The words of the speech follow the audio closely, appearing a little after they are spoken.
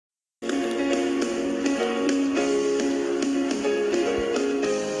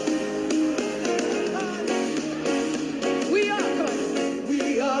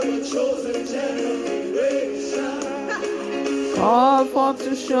forth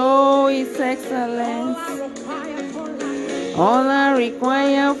to show His excellence. All I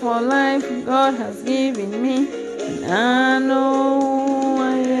require for life, God has given me, and I know who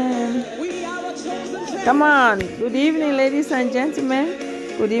I am. Come on. Good evening, ladies and gentlemen.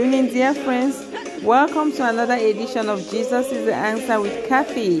 Good evening, dear friends. Welcome to another edition of Jesus is the Answer with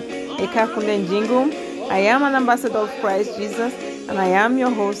Kathy Ekakunle Njingum. I am an ambassador of Christ Jesus, and I am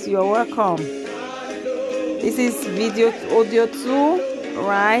your host. You are welcome. This is audio 2,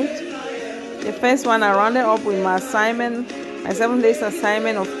 right? The first one I rounded up with my 7 days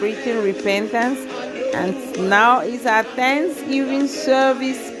assignment of preaching repentance, and now it's our Thanksgiving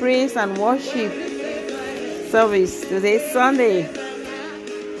service, praise and worship service. Today's Sunday.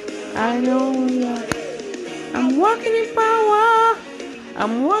 I know I'm walking in power,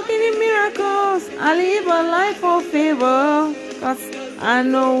 I'm walking in miracles, I live a life of favor, cause I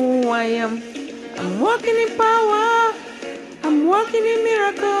know who I am. I'm walking in power, I'm walking in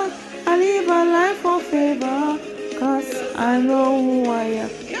miracles, I live a life of favor, cause I know who I am.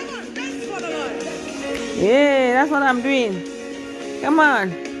 Come on, dance for the Lord. Yeah, that's what I'm doing. Come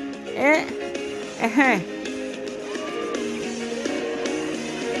on.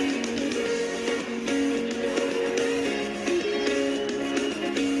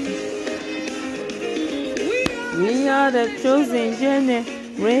 We are the chosen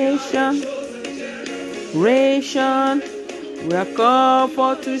generation. We are called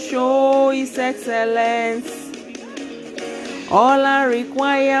for to show His excellence. All I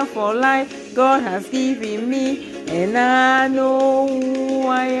require for life, God has given me, and I know who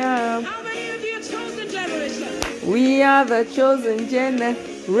I am. How many of you are chosen generation? We are the chosen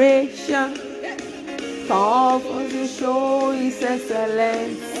generation, called for to show His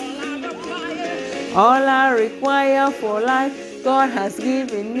excellence. All I require for life, God has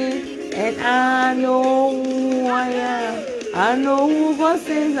given me, and I know who I am. I know who God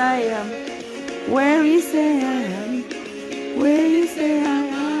says I am, where He says I am, where He says I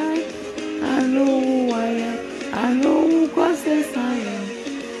am. I know who I am. I know who God says I am,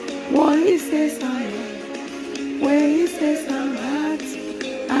 what He says I am, where He says I'm at.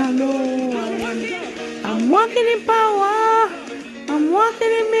 I know who I am. I'm walking in power, I'm walking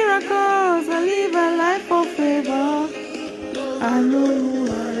in miracles, I live a life of favor. I know who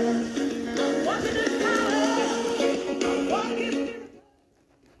I am.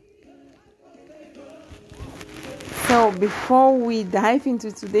 So before we dive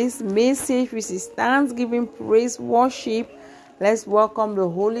into today's message, which is Thanksgiving, praise, worship, let's welcome the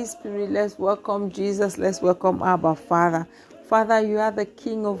Holy Spirit. Let's welcome Jesus. Let's welcome Abba Father. Father, you are the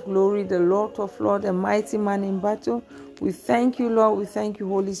King of glory, the Lord of lords, the mighty man in battle. We thank you, Lord. We thank you,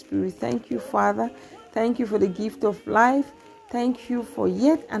 Holy Spirit. Thank you, Father. Thank you for the gift of life. Thank you for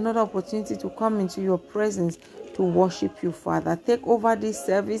yet another opportunity to come into your presence to worship you, Father. Take over this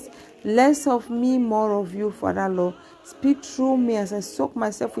service. Less of me, more of you, Father, Lord. Speak through me as I soak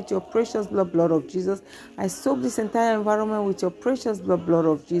myself with your precious blood of Jesus. I soak this entire environment with your precious blood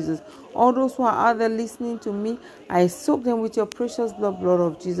of Jesus. All those who are out there listening to me, I soak them with your precious blood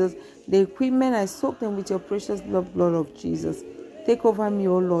of Jesus. The equipment, I soak them with your precious blood of Jesus. Take over me,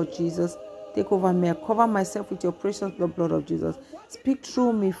 O Lord Jesus. Take over me. I cover myself with your precious blood of Jesus. Speak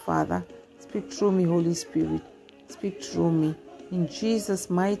through me, Father. Speak through me, Holy Spirit. Speak through me. In Jesus'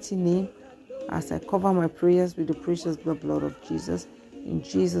 mighty name, as I cover my prayers with the precious blood of Jesus. In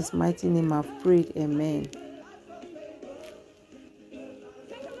Jesus' mighty name I've prayed. Amen.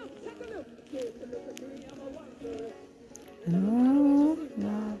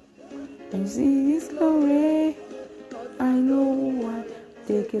 And see His glory. I know what.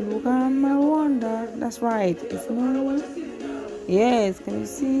 Take a look at my wonder. That's right. It's no. Yes, can you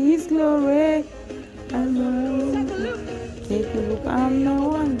see His glory? I know. Take a look at my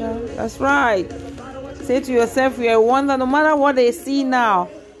wonder. That's right. Say to yourself, you're a wonder no matter what they see now.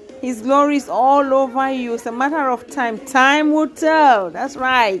 His glory is all over you. It's a matter of time. Time will tell. That's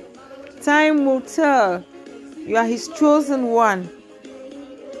right. Time will tell. You are His chosen one.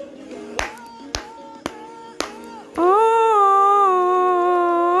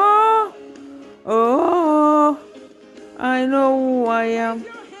 Oh, I know who I am.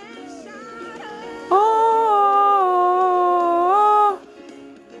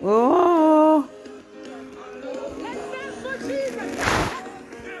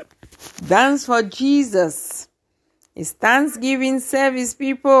 Dance for Jesus. It's Thanksgiving service,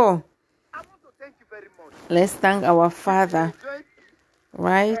 people. I want to thank you very much. Let's thank our Father,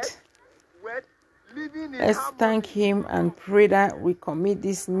 right? Let's thank Him and pray that we commit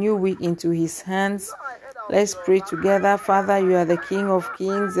this new week into His hands. Let's pray together. Father, you are the King of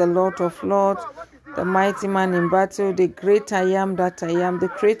kings, the Lord of lords. the mighty man in battle, the great I am that I am, the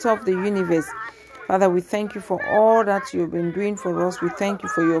creator of the universe. Father, we thank you for all that you've been doing for us. We thank you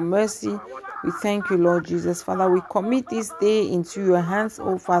for your mercy. We thank you, Lord Jesus. Father, we commit this day into your hands,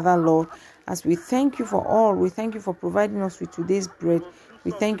 oh Father, Lord. As we thank you for all, we thank you for providing us with today's bread.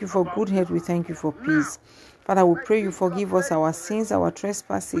 We thank you for good health. We thank you for peace. Father, we pray you forgive us our sins, our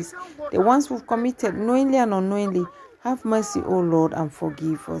trespasses, the ones we've committed knowingly and unknowingly. Have mercy, O Lord, and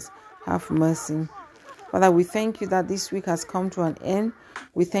forgive us. Have mercy. Father, we thank you that this week has come to an end.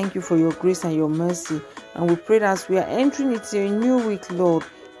 We thank you for your grace and your mercy. And we pray that as we are entering into a new week, Lord,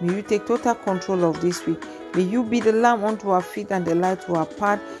 may you take total control of this week. May you be the lamp unto our feet and the light to our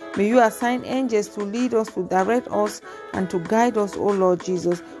path. May you assign angels to lead us, to direct us, and to guide us, O Lord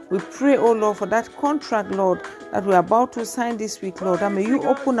Jesus. We pray, O Lord, for that contract, Lord, that we are about to sign this week, Lord. And may you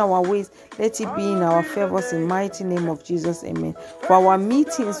open our ways. Let it be in our favors in mighty name of Jesus. Amen. For our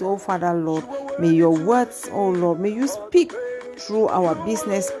meetings, O Father, Lord, may your words, O Lord, may you speak through our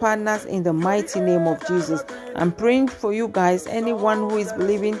business partners in the mighty name of Jesus. I'm praying for you guys, anyone who is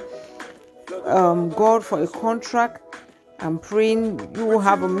believing God for a contract. I'm praying you will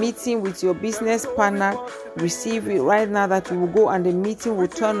have a meeting with your business partner. Receive it right now that you will go and the meeting will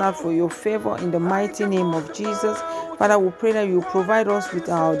turn out for your favor in the mighty name of Jesus. Father, we pray that you provide us with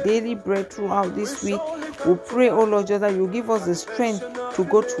our daily bread throughout this week. We pray, oh Lord, just that you give us the strength to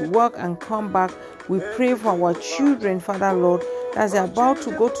go to work and come back. We pray for our children, Father, Lord, as they're about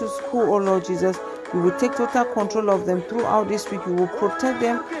to go to school, oh Lord Jesus. You will take total control of them throughout this week. You will protect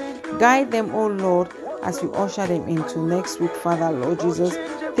them, guide them, oh Lord, as you usher them into next week, Father, Lord Jesus.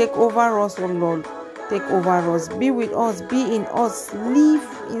 Take over us, oh Lord. Take over us. Be with us. Be in us. Live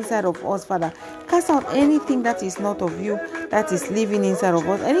inside of us, Father. Cast out anything that is not of you, that is living inside of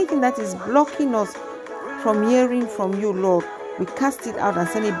us. Anything that is blocking us from hearing from you, Lord. We cast it out and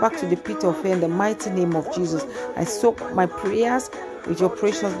send it back to the pit of hell in the mighty name of Jesus. I soak my prayers with your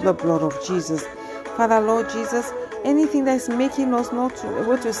precious blood of Jesus. Father, Lord Jesus, anything that is making us not to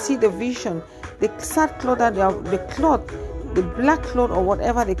able to see the vision, the sad cloth that they have, the black cloth or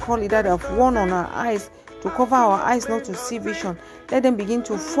whatever they call it that they have worn on our eyes to cover our eyes not to see vision, let them begin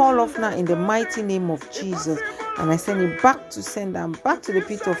to fall off now in the mighty name of Jesus. And I send it back to them back to the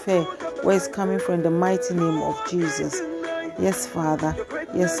pit of hell where it's coming from in the mighty name of Jesus. Yes, Father.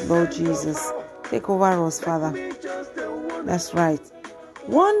 Yes, Lord Jesus. Take over us, Father. That's right.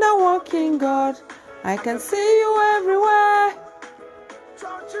 Wonder working God, I can see you everywhere.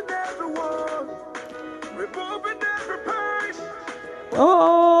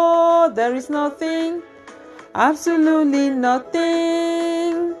 Oh, there is nothing, absolutely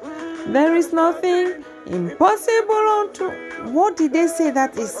nothing. There is nothing impossible unto. What did they say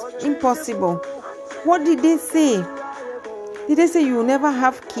that is impossible? What did they say? Did they say you will never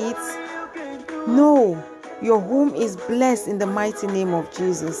have kids? No, your home is blessed in the mighty name of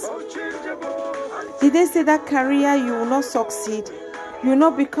Jesus. Did they say that career you will not succeed? You will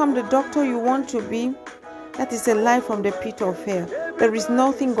not become the doctor you want to be? That is a lie from the pit of hell. There is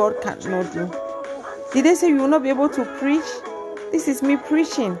nothing God cannot do. Did they say you will not be able to preach? This is me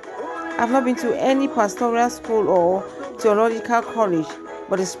preaching. I've not been to any pastoral school or theological college,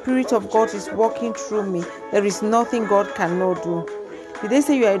 but the Spirit of God is working through me. There is nothing God cannot do. Did they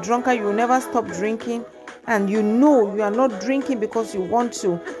say you are a drunkard, you will never stop drinking? And you know you are not drinking because you want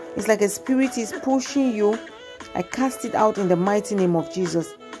to. It's like a spirit is pushing you. I cast it out in the mighty name of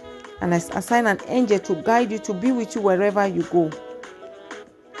Jesus. And I assign an angel to guide you, to be with you wherever you go.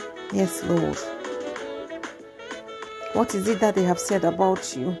 Yes, Lord. What is it that they have said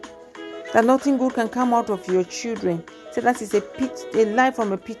about you? That nothing good can come out of your children. So that is a lie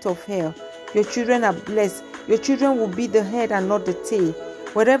from a pit of hell. Your children are blessed. Your children will be the head and not the tail.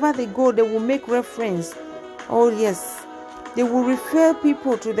 Wherever they go, they will make reference. Oh yes. They will refer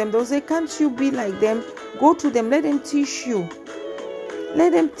people to them. They'll say, can't you be like them? Go to them. Let them teach you.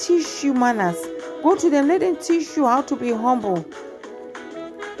 Let them teach you manners. Go to them. Let them teach you how to be humble.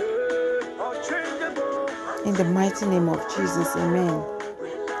 In the mighty name of Jesus. Amen.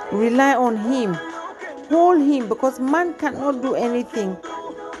 Rely on Him. Hold Him, because man cannot do anything.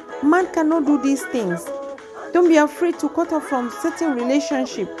 Man cannot do these things. Don't be afraid to cut off from certain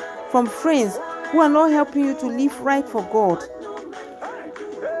relationship, from friends who are not helping you to live right for God.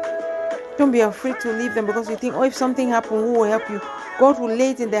 Don't be afraid to leave them because you think, oh, if something happens, who will help you? God will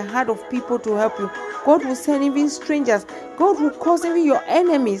lay it in the heart of people to help you. God will send even strangers. God will cause even your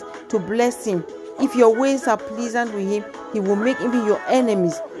enemies to bless Him. If your ways are pleasant with Him, He will make even your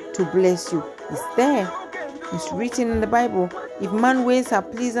enemies to bless you. It's there. It's written in the Bible. If man's ways are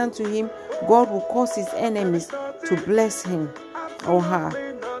pleasant to Him, God will cause His enemies to bless him or her.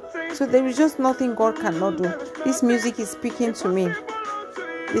 So there is just nothing God cannot do. This music is speaking to me.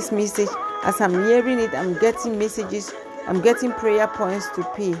 This message, as I'm hearing it, I'm getting messages, I'm getting prayer points to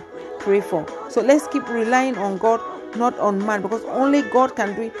pray for. So let's keep relying on God, not on man, because only God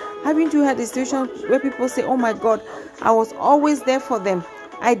can do it. Haven't you had a situation where people say, oh my God, I was always there for them,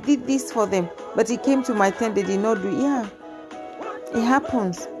 I did this for them, but it came to my turn, they did not do it? Yeah, it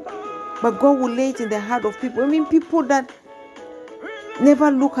happens. But God will lay it in the heart of people. I mean, people that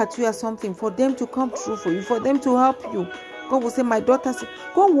never look at you as something, for them to come through for you, for them to help you. God will say, my daughters,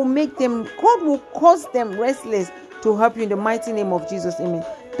 God will cause them restless to help you in the mighty name of Jesus. Amen.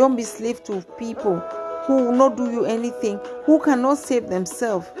 Don't be slave to people who will not do you anything, who cannot save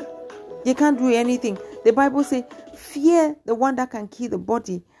themselves. They can't do anything. The Bible says, fear the one that can kill the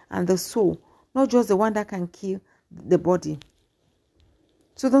body and the soul, not just the one that can kill the body.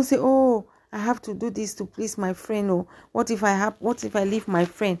 So don't say, oh, I have to do this to please my friend, or what if I leave my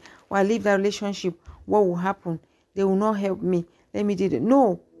friend, or I leave that relationship? What will happen? They will not help me. Let me do it.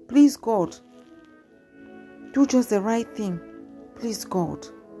 No, please God. Do just the right thing. Please God.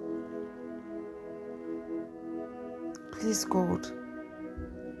 Please God.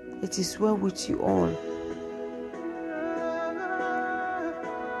 It is well with you all.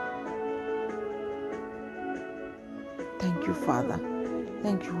 Thank you, Father.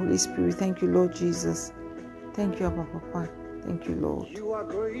 Thank you, Holy Spirit. Thank you, Lord Jesus. Thank you, Abba Papa. Thank you, Lord. You are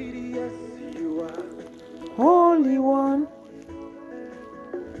great, yes, you are. Holy One,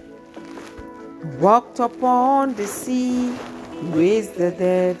 walked upon the sea, raised the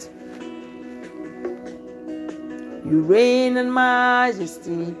dead. You reign in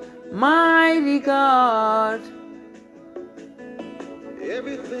majesty, mighty God.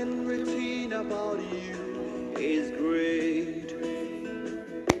 Everything written about you is great.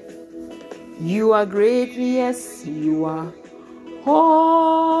 You are great, yes, you are.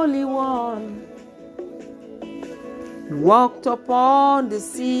 Holy One, you walked upon the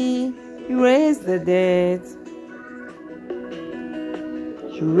sea, you raised the dead.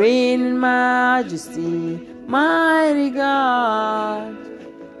 You reign in majesty, mighty God.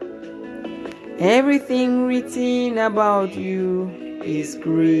 Everything written about you is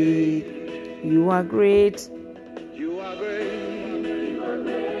great. You are great. You are great.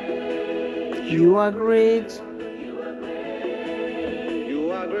 You are great.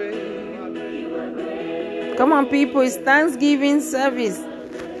 You are great. Come on, people, it's Thanksgiving service.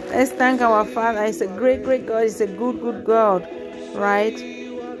 Let's thank our Father. He's a great, great God. He's a good, good God. Right?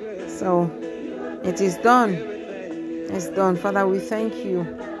 So, it is done. It's done. Father, we thank you.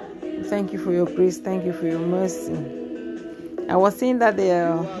 We thank you for your grace. Thank you for your mercy. I was saying that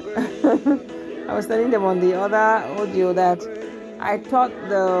I was telling them on the other audio that I thought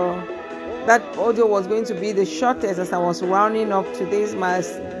that audio was going to be the shortest, as I was rounding up. Today's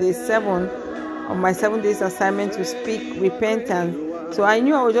day 7 of my 7 days assignment to speak repentance. So I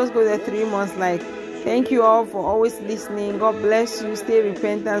knew I would just go there 3 months. Like, thank you all for always listening. God bless you. Stay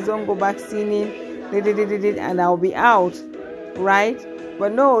repentant. Don't go back sinning. And I'll be out. Right?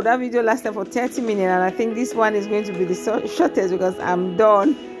 But no, that video lasted for 30 minutes, and I think this one is going to be the shortest because I'm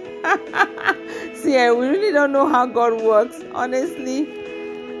done. See, we really don't know how God works. Honestly,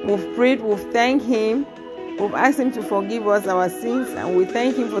 we've prayed, we've thanked Him, we've asked Him to forgive us our sins, and we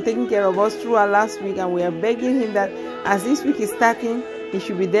thank Him for taking care of us through our last week, and we are begging Him that as this week is starting, He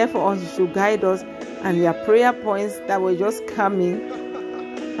should be there for us, He should guide us, and there are prayer points that were just coming,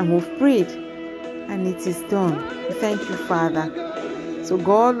 and we've prayed, and it is done. We thank you, Father. So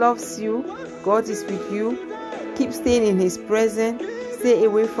God loves you. God is with you. Keep staying in His presence. Stay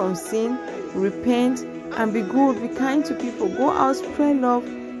away from sin. Repent and be good. Be kind to people. Go out, spread love,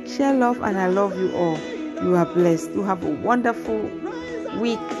 share love, and I love you all. You are blessed. You have a wonderful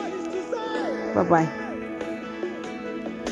week. Bye-bye.